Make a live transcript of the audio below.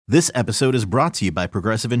This episode is brought to you by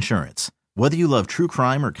Progressive Insurance. Whether you love true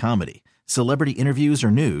crime or comedy, celebrity interviews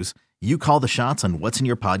or news, you call the shots on what's in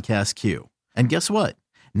your podcast queue. And guess what?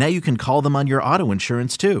 Now you can call them on your auto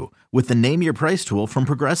insurance too with the Name Your Price tool from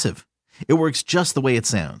Progressive. It works just the way it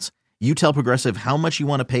sounds. You tell Progressive how much you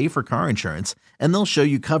want to pay for car insurance, and they'll show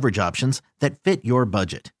you coverage options that fit your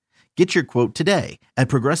budget. Get your quote today at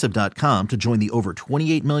Progressive.com to join the over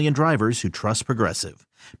 28 million drivers who trust Progressive.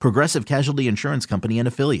 Progressive Casualty Insurance Company and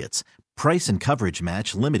Affiliates. Price and coverage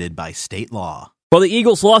match limited by state law. Well, the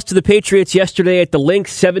Eagles lost to the Patriots yesterday at the Link,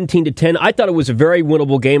 17-10. I thought it was a very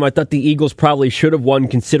winnable game. I thought the Eagles probably should have won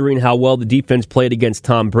considering how well the defense played against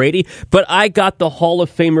Tom Brady. But I got the Hall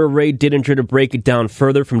of Famer Ray Didinger to break it down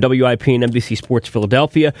further from WIP and NBC Sports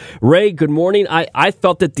Philadelphia. Ray, good morning. I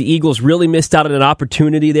felt that the Eagles really missed out on an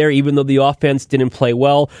opportunity there, even though the offense didn't play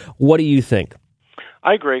well. What do you think?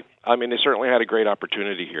 I agree. I mean, they certainly had a great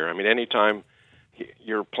opportunity here. I mean, anytime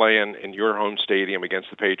you're playing in your home stadium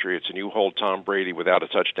against the Patriots and you hold Tom Brady without a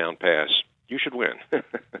touchdown pass, you should win.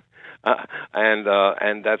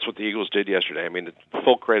 And that's what the Eagles did yesterday. I mean,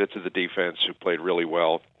 full credit to the defense, who played really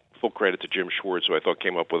well. Full credit to Jim Schwartz, who I thought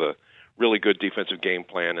came up with a really good defensive game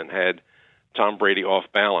plan and had Tom Brady off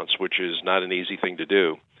balance, which is not an easy thing to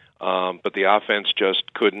do. But the offense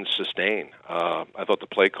just couldn't sustain. I thought the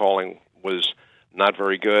play calling was not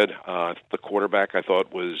very good. The quarterback, I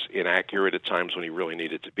thought, was inaccurate at times when he really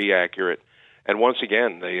needed to be accurate. And once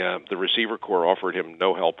again, the receiver corps offered him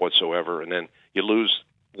no help whatsoever. And then you lose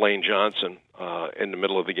Lane Johnson in the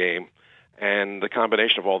middle of the game. And the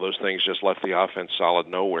combination of all those things just left the offense solid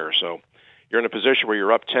nowhere. So you're in a position where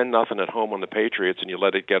you're up 10-0 at home on the Patriots, and you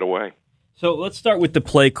let it get away. So let's start with the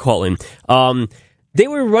play calling. They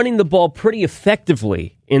were running the ball pretty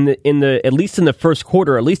effectively in the at least in the first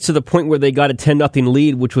quarter, at least to the point where they got a 10-0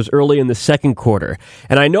 lead, which was early in the second quarter.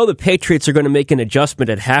 And I know the Patriots are going to make an adjustment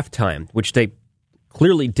at halftime, which they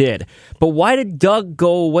clearly did. But why did Doug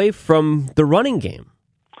go away from the running game?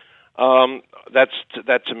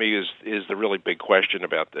 That to me is the really big question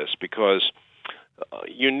about this, because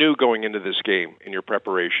you knew going into this game in your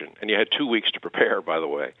preparation, and you had 2 weeks to prepare, by the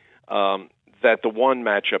way, that the one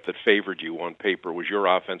matchup that favored you on paper was your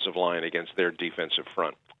offensive line against their defensive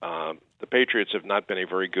front. The Patriots have not been a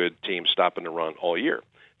very good team stopping the run all year.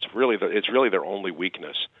 It's really their only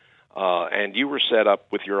weakness. And you were set up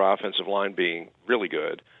with your offensive line being really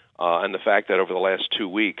good, and the fact that over the last 2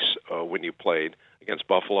 weeks when you played against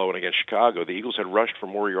Buffalo and against Chicago, the Eagles had rushed for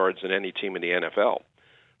more yards than any team in the NFL.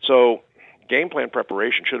 So game plan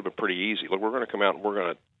preparation should have been pretty easy. Look, we're going to come out and we're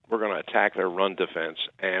going to attack their run defense,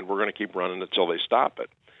 and we're going to keep running until they stop it.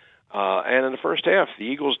 And in the first half, the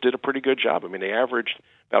Eagles did a pretty good job. I mean, they averaged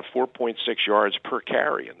about 4.6 yards per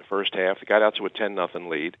carry in the first half. They got out to a 10-0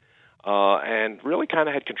 lead and really kind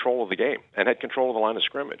of had control of the game and had control of the line of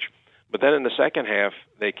scrimmage. But then in the second half,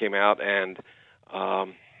 they came out and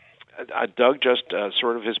Doug just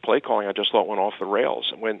sort of his play calling, I just thought, went off the rails.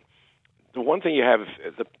 And when the one thing you have,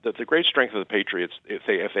 the great strength of the Patriots, if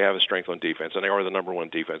they have a strength on defense, and they are the number one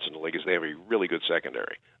defense in the league, is they have a really good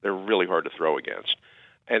secondary. They're really hard to throw against.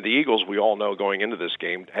 And the Eagles, we all know going into this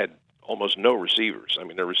game, had almost no receivers. I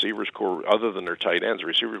mean, their receivers core, other than their tight ends, the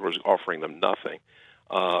receivers was offering them nothing.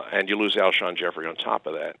 And you lose Alshon Jeffrey on top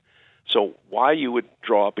of that. So why you would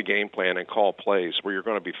draw up a game plan and call plays where you're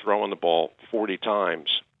going to be throwing the ball 40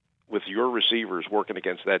 times with your receivers working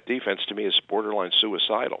against that defense, to me, is borderline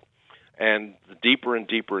suicidal. And the deeper and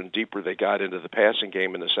deeper and deeper they got into the passing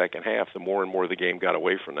game in the second half, the more and more the game got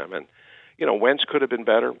away from them. And, Wentz could have been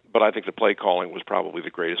better, but I think the play calling was probably the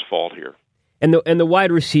greatest fault here. And the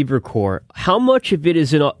wide receiver core, how much of it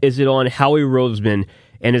is it on Howie Roseman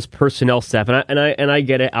and his personnel staff? And I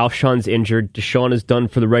get it. Alshon's injured. Deshaun is done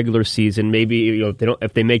for the regular season. Maybe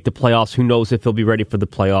if they make the playoffs, who knows if he'll be ready for the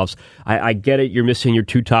playoffs. I get it. You're missing your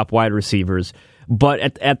two top wide receivers, but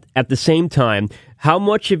at the same time, how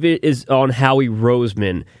much of it is on Howie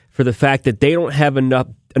Roseman for the fact that they don't have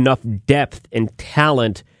enough depth and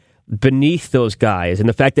talent beneath those guys, and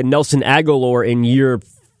the fact that Nelson Aguilar in year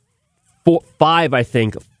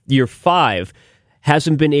 5,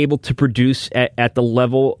 hasn't been able to produce at the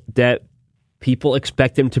level that people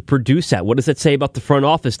expect him to produce at? What does that say about the front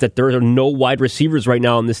office that there are no wide receivers right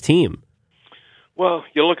now on this team? Well,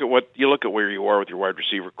 you look at where you are with your wide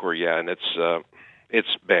receiver core, and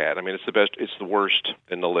it's bad. I mean, it's the best. It's the worst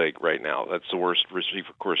in the league right now. That's the worst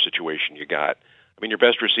receiver core situation you got. I mean, your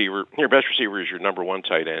best receiver is your number one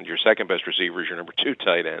tight end. Your second best receiver is your number two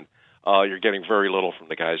tight end. You're getting very little from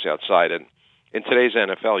the guys outside, and in today's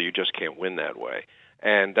NFL, you just can't win that way.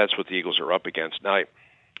 And that's what the Eagles are up against. Now,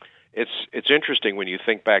 it's interesting when you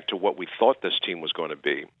think back to what we thought this team was going to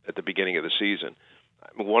be at the beginning of the season.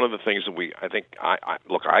 one of the things that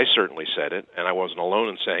I certainly said it, and I wasn't alone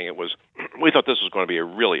in saying it, was we thought this was going to be a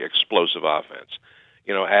really explosive offense.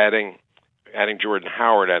 You know, adding Jordan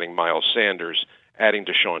Howard, adding Miles Sanders, adding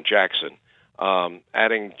Deshaun Jackson,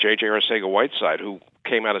 adding J.J. Arcega-Whiteside, who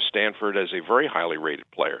came out of Stanford as a very highly rated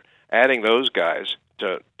player, adding those guys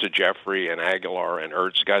to Jeffrey and Aguilar and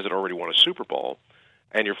Ertz, guys that already won a Super Bowl,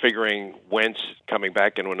 and you're figuring Wentz coming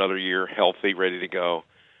back into another year, healthy, ready to go.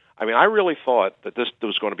 I mean, I really thought that this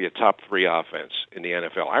was going to be a top 3 offense in the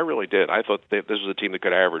NFL. I really did. I thought that this was a team that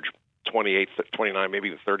could average 28, 29, maybe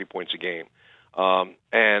even 30 points a game.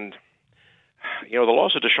 And, you know, the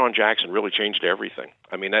loss of Deshaun Jackson really changed everything.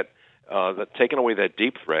 I mean, that taking away that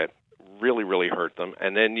deep threat really, really hurt them.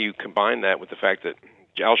 And then you combine that with the fact that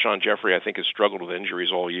Alshon Jeffrey, I think, has struggled with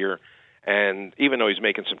injuries all year. And even though he's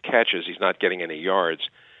making some catches, he's not getting any yards.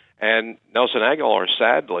 And Nelson Aguilar,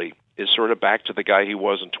 sadly, is sort of back to the guy he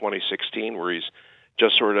was in 2016, where he's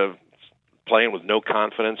just sort of playing with no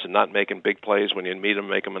confidence and not making big plays when you need him,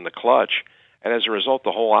 make them in the clutch. And as a result,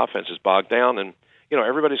 the whole offense is bogged down. And, you know,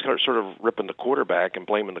 everybody's sort of ripping the quarterback and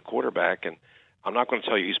blaming the quarterback. And I'm not going to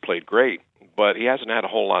tell you he's played great, but he hasn't had a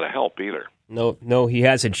whole lot of help either. No, he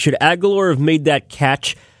hasn't. Should Aguilar have made that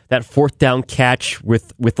catch, that fourth down catch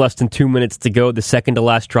with less than 2 minutes to go, the second to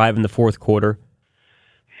last drive in the fourth quarter?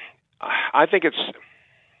 I think it's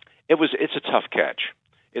a tough catch.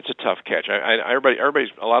 It's a tough catch.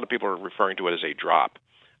 A lot of people are referring to it as a drop,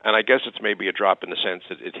 and I guess it's maybe a drop in the sense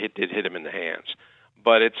that it hit him in the hands.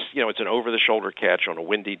 But it's an over-the-shoulder catch on a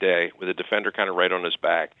windy day with a defender kind of right on his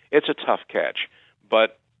back. It's a tough catch,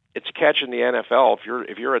 but it's a catch in the NFL.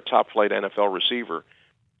 If you're a top-flight NFL receiver,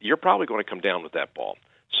 you're probably going to come down with that ball.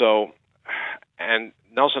 So, and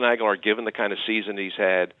Nelson Aguilar, given the kind of season he's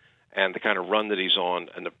had and the kind of run that he's on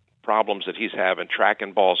and the problems that he's having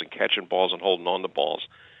tracking balls and catching balls and holding on to balls,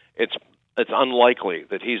 it's unlikely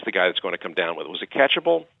that he's the guy that's going to come down with it. Was it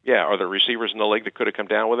catchable? Yeah. Are there receivers in the league that could have come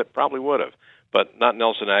down with it? Probably would have, but not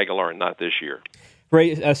Nelson Aguilar and not this year.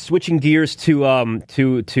 Ray, switching gears to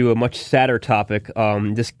a much sadder topic.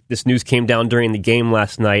 This news came down during the game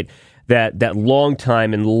last night that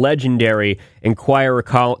longtime and legendary Inquirer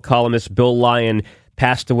columnist Bill Lyon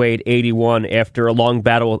passed away at 81 after a long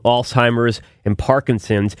battle with Alzheimer's and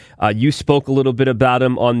Parkinson's. You spoke a little bit about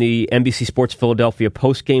him on the NBC Sports Philadelphia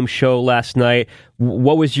postgame show last night.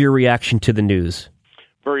 What was your reaction to the news?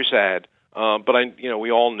 Very sad, but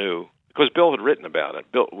we all knew, because Bill had written about it.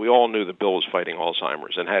 We all knew that Bill was fighting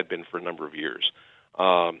Alzheimer's and had been for a number of years,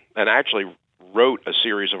 and actually wrote a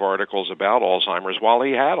series of articles about Alzheimer's while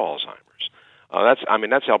he had Alzheimer's.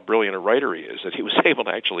 That's how brilliant a writer he is, that he was able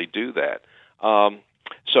to actually do that.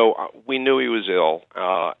 So we knew he was ill,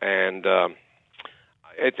 and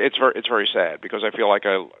it's very sad, because I feel like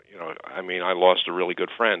I lost a really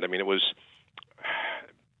good friend. Back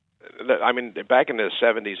in the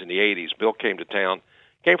 70s and the 80s, Bill came to town.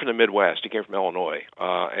 Came from the Midwest. He came from Illinois,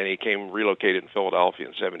 and he relocated in Philadelphia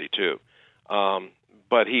in '72.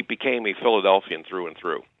 But he became a Philadelphian through and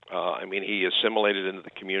through. He assimilated into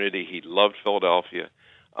the community. He loved Philadelphia.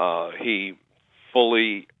 He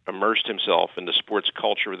fully immersed himself in the sports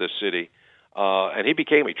culture of this city, and he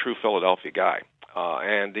became a true Philadelphia guy.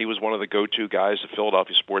 And he was one of the go-to guys that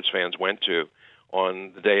Philadelphia sports fans went to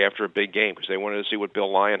on the day after a big game, because they wanted to see what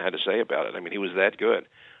Bill Lyon had to say about it. He was that good.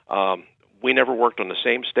 We never worked on the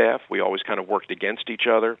same staff. We always kind of worked against each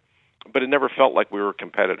other, but it never felt like we were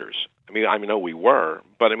competitors. I know we were,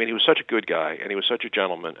 but he was such a good guy, and he was such a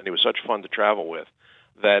gentleman, and he was such fun to travel with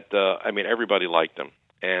that, everybody liked him.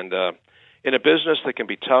 And in a business that can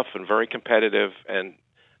be tough and very competitive and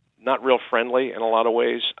not real friendly in a lot of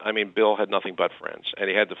ways, Bill had nothing but friends, and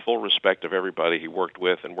he had the full respect of everybody he worked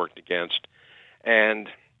with and worked against. And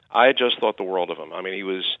I just thought the world of him.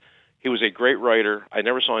 He was a great writer. I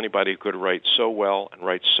never saw anybody who could write so well and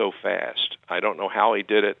write so fast. I don't know how he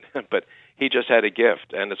did it, but he just had a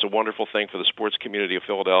gift, and it's a wonderful thing for the sports community of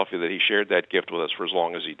Philadelphia that he shared that gift with us for as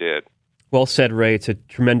long as he did. Well said, Ray. It's a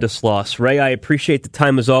tremendous loss. Ray, I appreciate the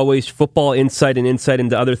time as always. Football insight and insight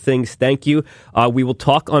into other things. Thank you. We will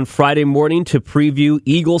talk on Friday morning to preview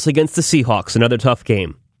Eagles against the Seahawks, another tough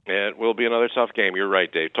game. It will be another tough game. You're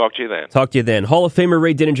right, Dave. Talk to you then. Hall of Famer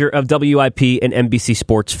Ray Dininger of WIP and NBC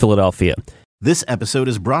Sports Philadelphia. This episode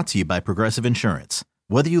is brought to you by Progressive Insurance.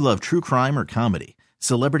 Whether you love true crime or comedy,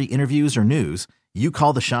 celebrity interviews or news, you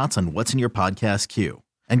call the shots on what's in your podcast queue.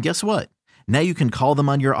 And guess what? Now you can call them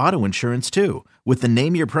on your auto insurance too, with the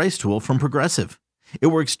Name Your Price tool from Progressive. It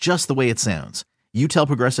works just the way it sounds. You tell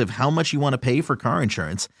Progressive how much you want to pay for car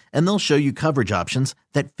insurance, and they'll show you coverage options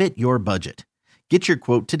that fit your budget. Get your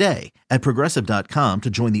quote today at Progressive.com to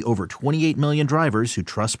join the over 28 million drivers who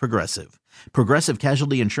trust Progressive. Progressive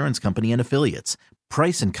Casualty Insurance Company and Affiliates.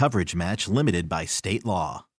 Price and coverage match limited by state law.